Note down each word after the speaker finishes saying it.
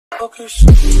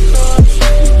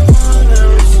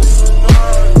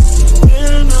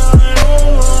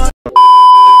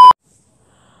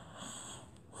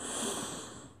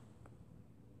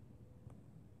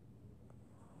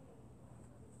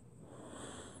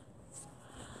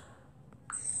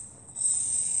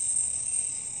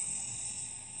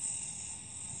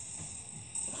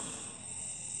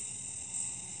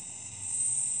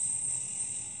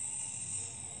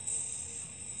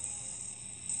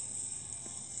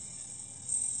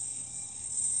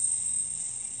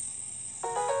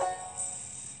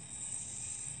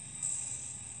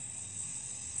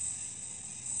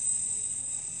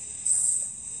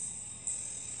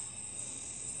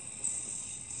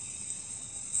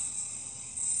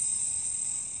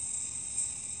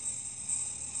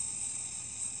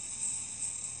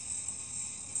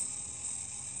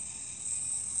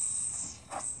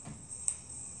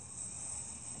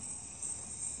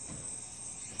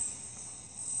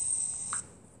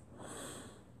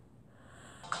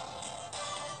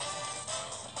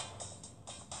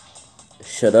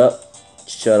Shut up,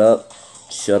 shut up,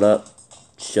 shut up,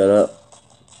 shut up.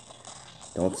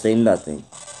 Don't say nothing.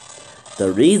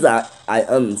 The reason I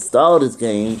uninstalled this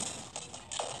game,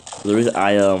 the reason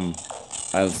I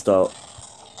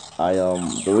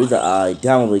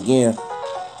downloaded it again,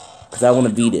 cause I want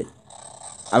to beat it.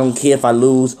 I don't care if I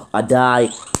lose, I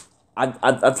die.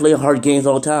 I play hard games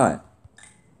all the time.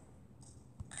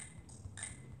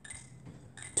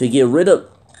 To get rid of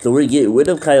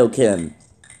Kaioken.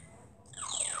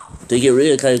 To get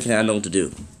rid of Kaioken, I know what to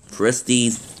do. Press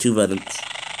these two buttons.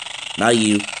 Not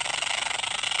you.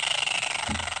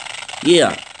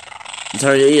 Yeah. You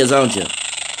turn your ears, don't you?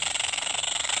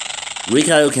 Read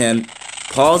Kaioken.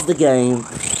 Pause the game.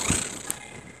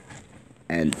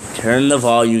 And turn the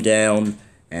volume down.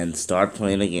 And start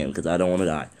playing again, because I don't want to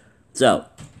die. So,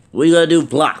 what you gotta do?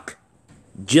 Block.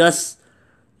 Just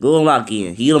go and block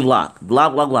again. He gonna block.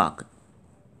 Block, block, block.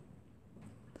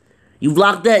 You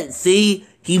block that. See?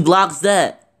 He blocks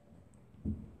that.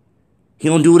 He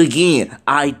don't do it again.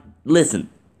 Listen.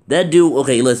 That dude,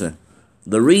 okay, listen.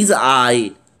 The reason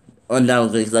I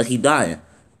undownloaded it is like he dying.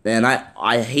 Man,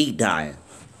 I hate dying.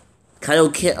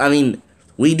 Kaioken, I mean,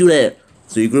 we do that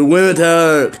secret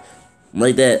winter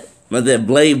like that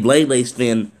blade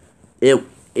spin. It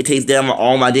takes down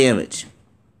all my damage.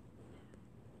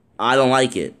 I don't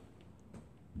like it.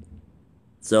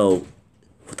 So,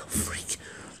 what the freak?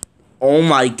 Oh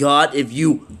my god, if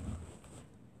you...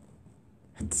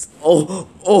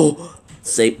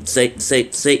 Safe.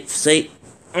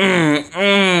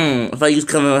 If I use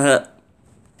coming on her...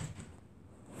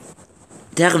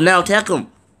 Attack him now, attack him!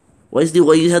 Why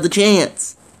you have the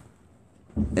chance?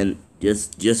 And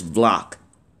just block.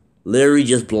 Larry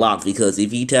just blocked, because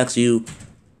if he attacks you...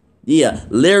 Yeah,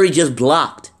 Larry just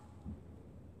blocked.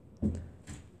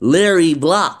 Larry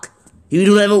block. You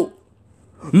do that move.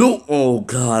 No! Oh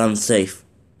god, I'm safe.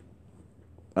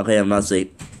 Okay, I'm not safe.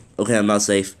 Okay, I'm not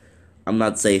safe. I'm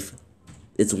not safe.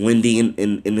 It's windy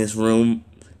in this room.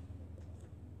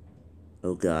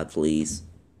 Oh god, please.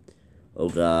 Oh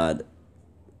god.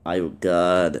 Oh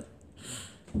god.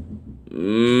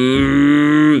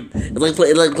 It's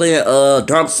like playing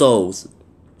Dark Souls.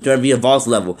 Trying to be a boss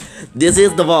level. This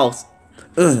is the boss.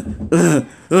 No,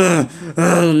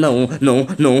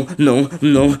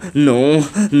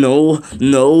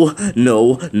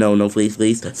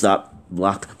 please, stop.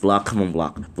 Block, come on,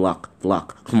 block,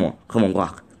 come on,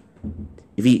 block.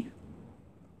 If he...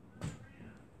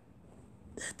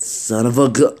 That son of a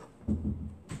gun.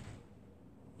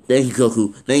 Thank you,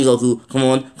 Goku, come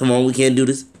on, we can't do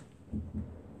this.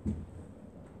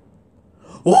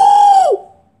 Woo!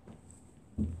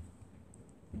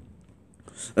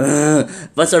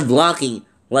 If I start blocking,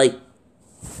 like,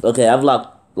 okay, I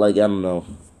blocked, like, I don't know,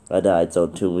 I died so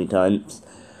too many times.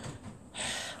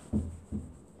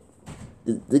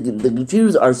 The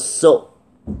computers are so...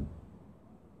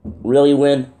 Really,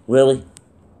 Win? Really?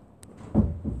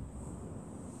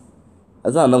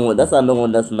 That's not no one, that's not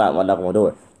my knock on my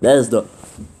door. That is the...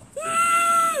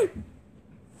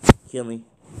 Kill me.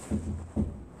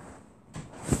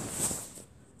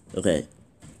 Okay.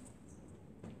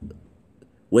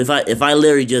 Well, if I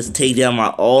literally just take down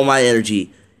all my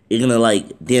energy, it's gonna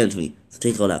like damage me. So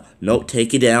take it all out. Nope,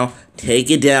 take it down, because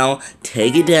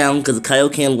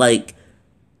Kaioken like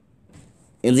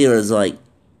in there is like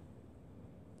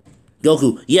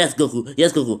Goku. Yes,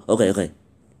 Goku. Okay.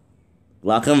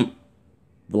 Block him.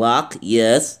 Block,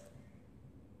 yes.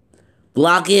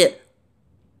 Block it.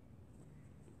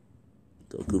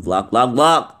 Goku, block.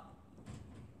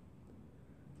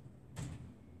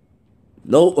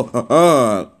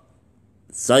 No,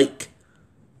 psych.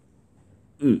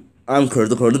 I'm Kurt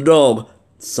the dog.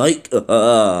 Psych.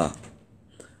 Oh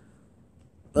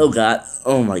god.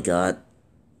 Oh my god.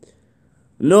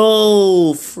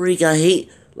 No, freak. I hate.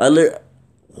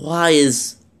 Why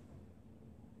is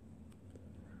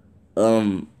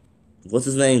what's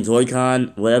his name?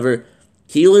 Zoicon, whatever.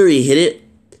 He literally hit it,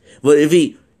 but if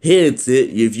he hits it,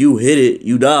 if you hit it,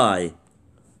 you die.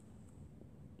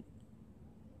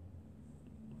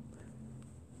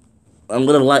 I'm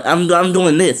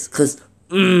doing this, cause,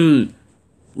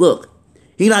 look.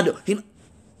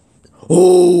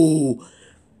 Oh!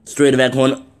 Straight back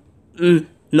one.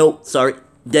 Nope, sorry.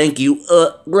 Thank you.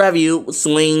 Grab you.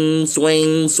 Swing,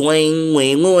 swing, swing,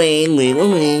 wing, wing, wing,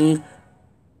 wing, wing.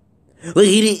 Look,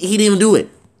 he didn't even do it.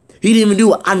 He didn't even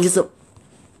do it. I'm just a...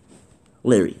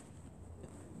 Larry.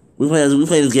 We playing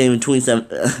this game in 27...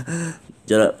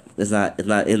 Shut up. It's not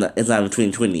even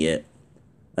 2020 yet.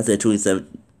 I said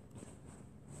 27...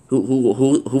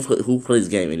 Who plays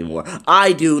the game anymore?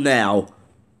 I do now.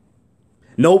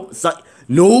 Nope.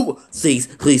 Nope. Please.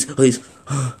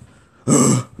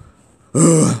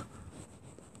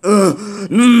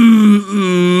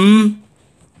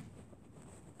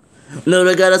 No,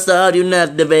 I gotta start you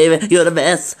nothing, baby. You're the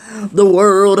best. The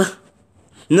world.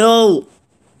 No.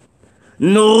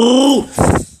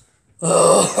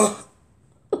 Oh.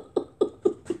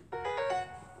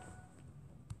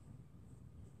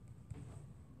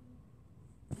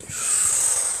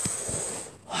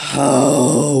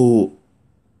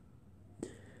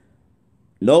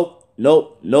 Nope.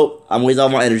 I'm wasting all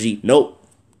my energy. Nope.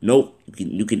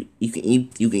 You can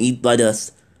eat by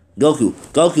dust.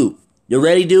 Goku. You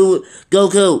ready, dude?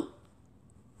 Goku.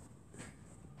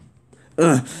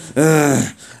 I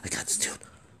got this, dude.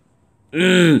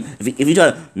 If you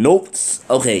try to, nope.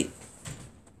 Okay.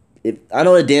 I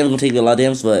know that damage gonna take me a lot of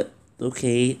damage, but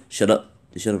okay. Shut up.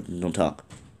 Don't talk.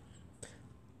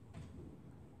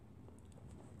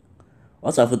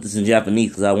 Also, I put this in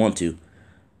Japanese because I want to.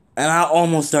 And I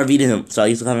almost started beating him. So I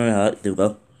used to come in. There we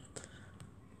go.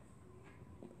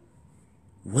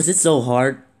 Was it so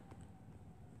hard?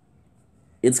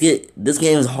 This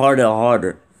game is harder and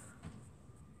harder.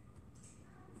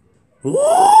 Woo!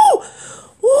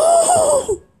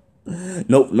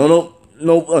 Nope.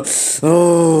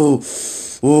 Oh.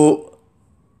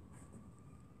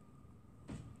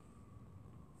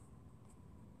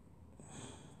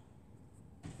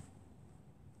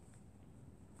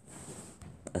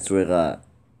 I swear to God.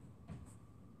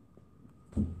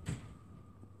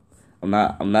 I'm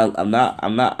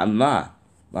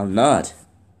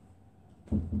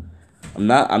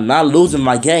not losing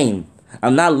my game.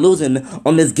 I'm not losing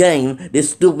on this game, this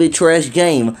stupid trash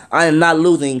game. I am not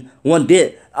losing one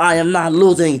bit. I am not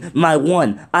losing my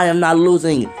one. I am not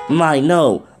losing my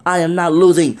no. I am not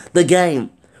losing the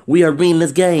game. We are beating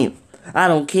this game. I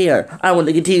don't care. I want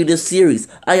to continue this series.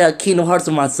 I got Kingdom Hearts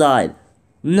on my side.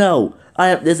 No,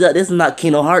 this is not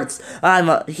Kingdom Hearts. I'm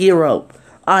a hero.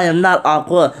 I am not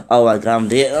Aqua. Oh my God, I'm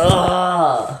dead.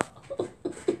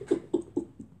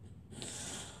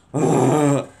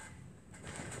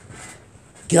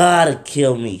 Gotta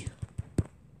kill me.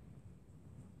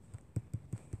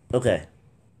 Okay.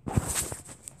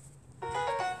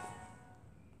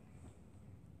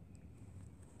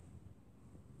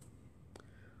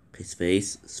 Okay,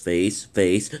 space.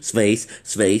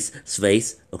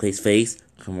 Okay, space.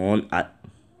 Come on.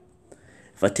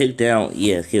 If I take down,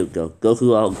 yeah, here we go.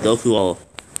 Goku all.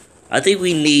 I think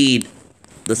we need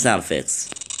the sound effects.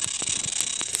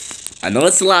 I know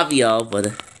it's sloppy, y'all, but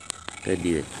I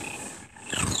need it.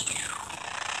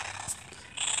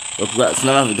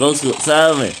 Goku,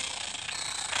 stop it.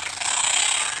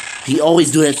 He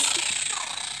always do it.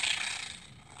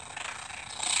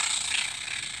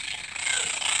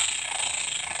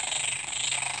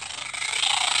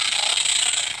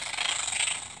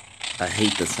 I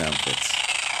hate the sound effects.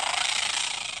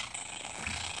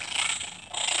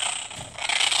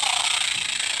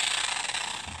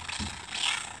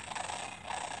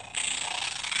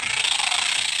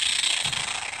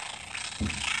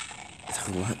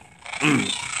 What?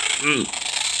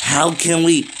 How can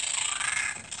we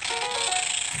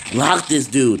lock this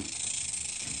dude?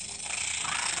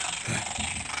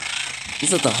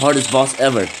 This is the hardest boss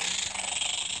ever.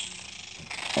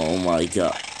 Oh my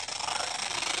God.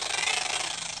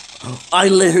 I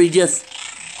literally just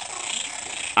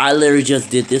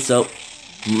did this, so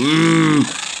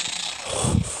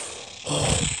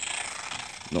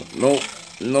No.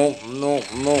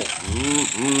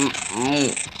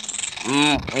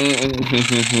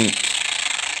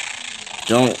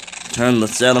 Don't turn the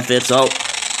sound effects off,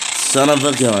 son of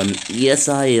a gun. Yes,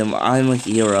 I am. I'm a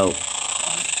hero.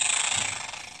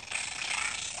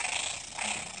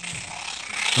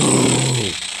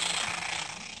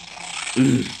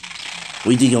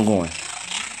 Where you think you're going?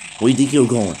 Where you think you're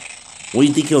going? Where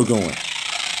you think you're going?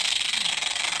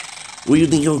 Where you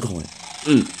think you're going?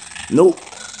 Nope.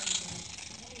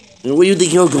 Where you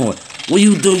think you're going? Where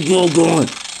you think you're going?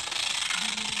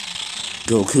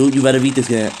 Goku, you better beat this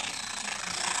guy.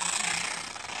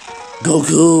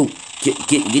 Goku,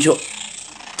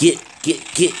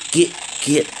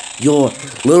 get your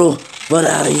little butt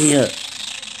out of here.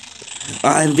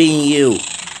 I'm beating you.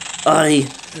 I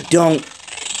don't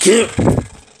care.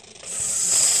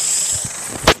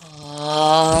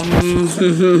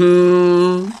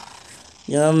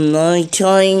 I'm not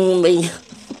trying me.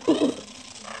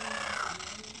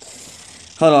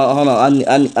 Hold on.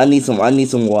 I need some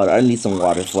water. I need some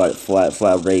water for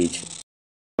I rage.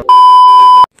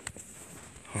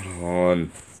 Hold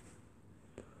on.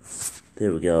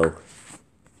 There we go.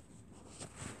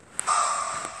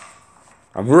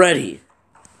 I'm ready.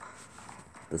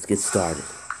 Let's get started.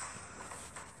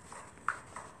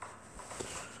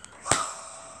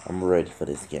 I'm ready for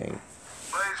this game.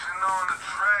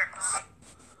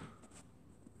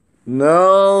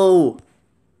 No.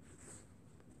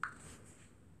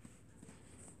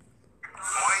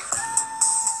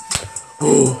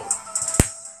 Oh.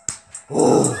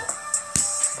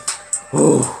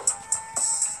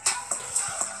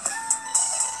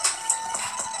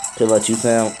 To let you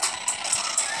sound.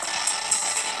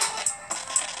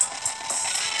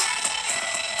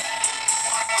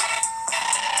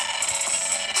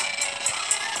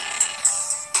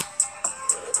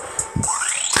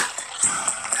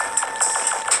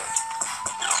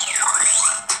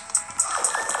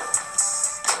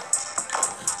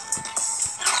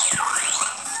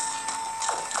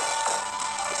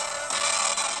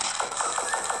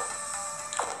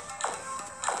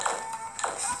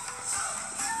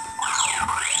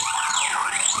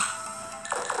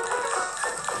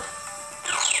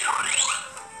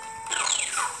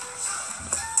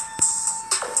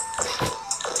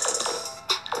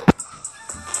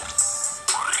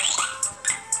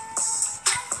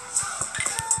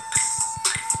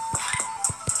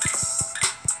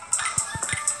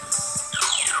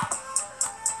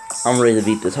 I'm ready to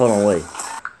beat this. Hold on, wait.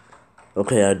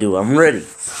 Okay, I do. I'm ready.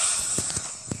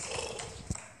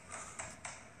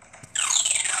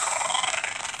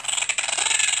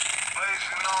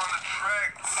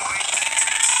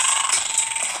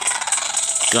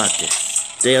 Got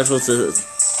this. They are supposed to.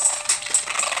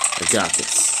 I got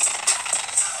this.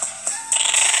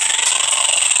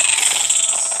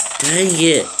 Dang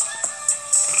it.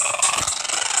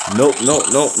 Nope,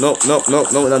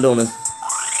 we're not doing this.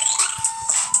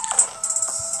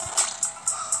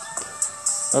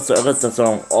 That's the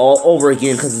song all over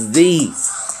again because of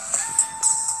these.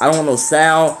 I don't want no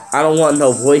sound. I don't want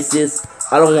no voices.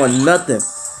 I don't want nothing.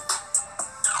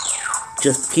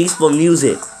 Just peaceful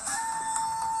music.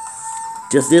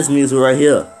 Just this music right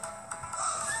here.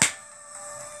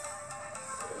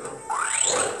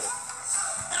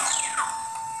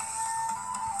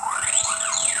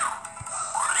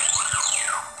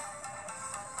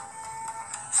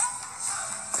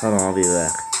 Hold on, I'll be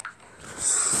back.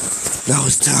 Now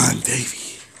it's time, baby.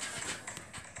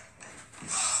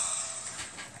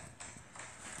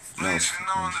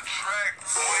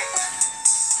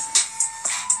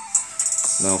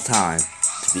 No time to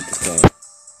beat this game.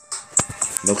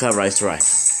 No copyright strike.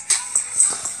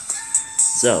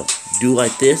 So, do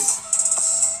like this.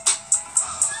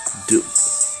 Do.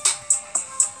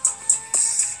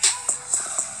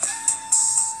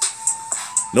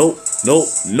 Nope.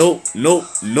 Don't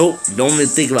even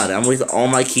think about it. I'm wasting all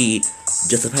my ki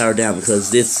just to power down because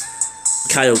this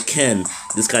Kaioken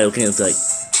is like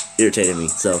irritating me.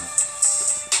 So,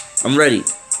 I'm ready.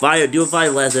 Fire, do a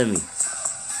fire blast at me.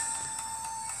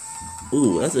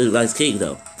 Ooh, that's a nice cake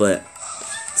though, but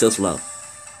so slow.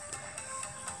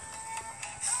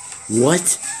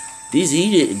 What? Did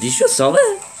you just saw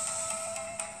that?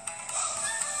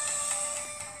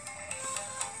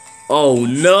 Oh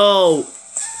no!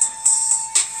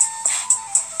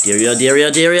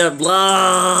 Daria,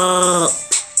 blah!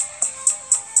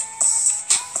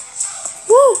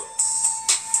 Woo!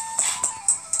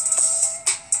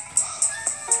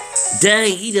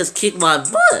 Dang, he just kicked my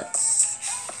butt!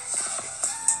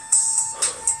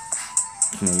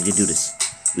 Come on, we can do this.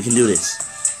 We can do this.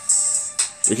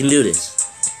 We can do this.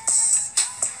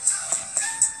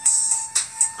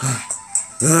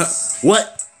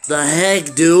 What the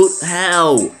heck, dude?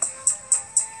 How?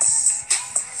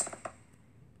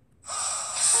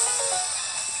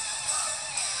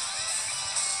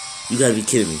 You gotta be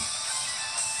kidding me.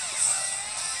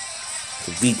 I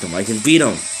can beat them. I can beat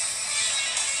them.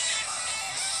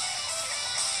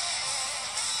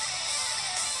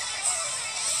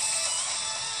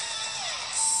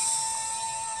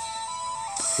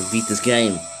 To beat this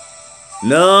game.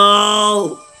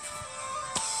 No!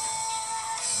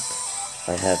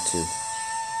 I have to.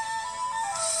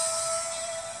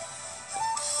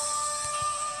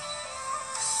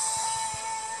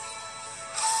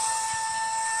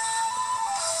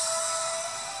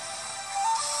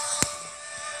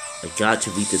 I got to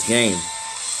beat this game.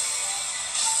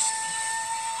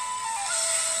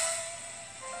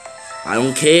 I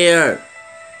don't care.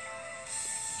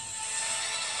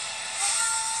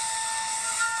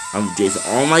 I'm Jason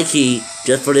on my key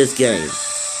just for this game.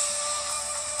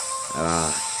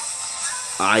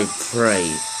 I pray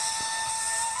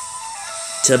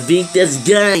to beat this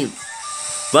game.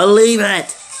 Believe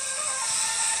it.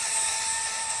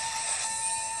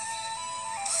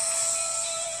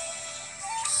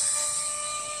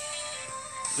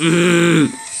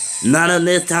 Not on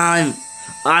this time.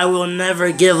 I will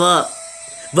never give up.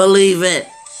 Believe it.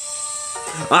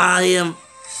 I am.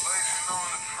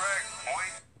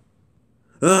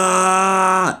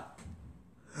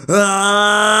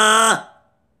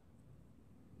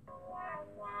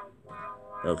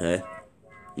 Okay.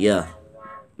 Yeah.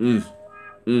 I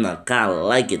kinda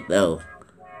like it though.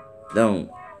 Don't.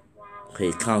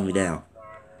 Okay, calm me down.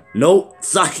 Nope,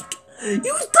 psych.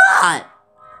 You thought.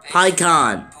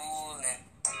 Pycon.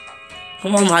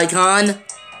 Come on, Pycon.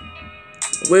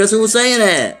 Where's who was saying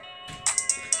that?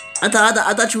 I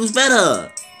thought you was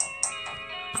better.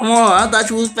 Come on, I thought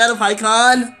you was better,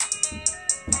 Pycon.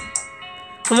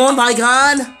 Come on,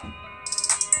 Pycon.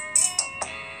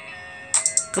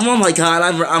 Come on, Pycon.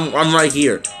 I'm right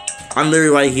here. I'm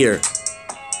literally right here.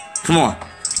 Come on.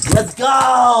 Let's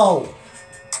go.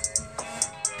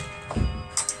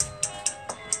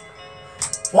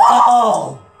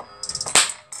 Whoa.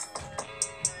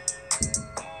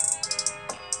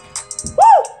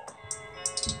 Woo!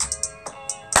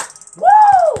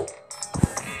 Woo!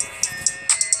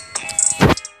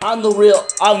 I'm the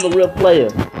real player.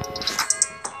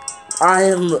 I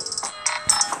am.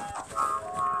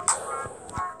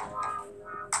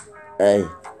 Hey.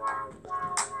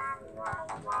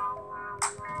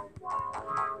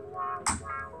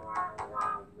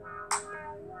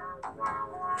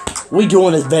 We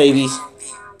doing this, babies.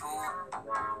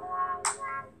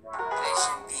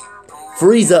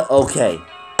 Frieza, okay.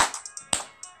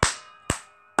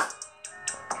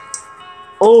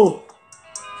 Oh.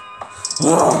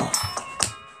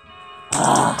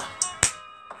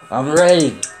 I'm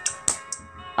ready.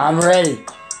 I'm ready.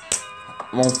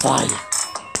 I'm on fire.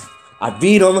 I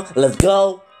beat him. Let's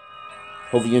go.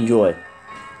 Hope you enjoy.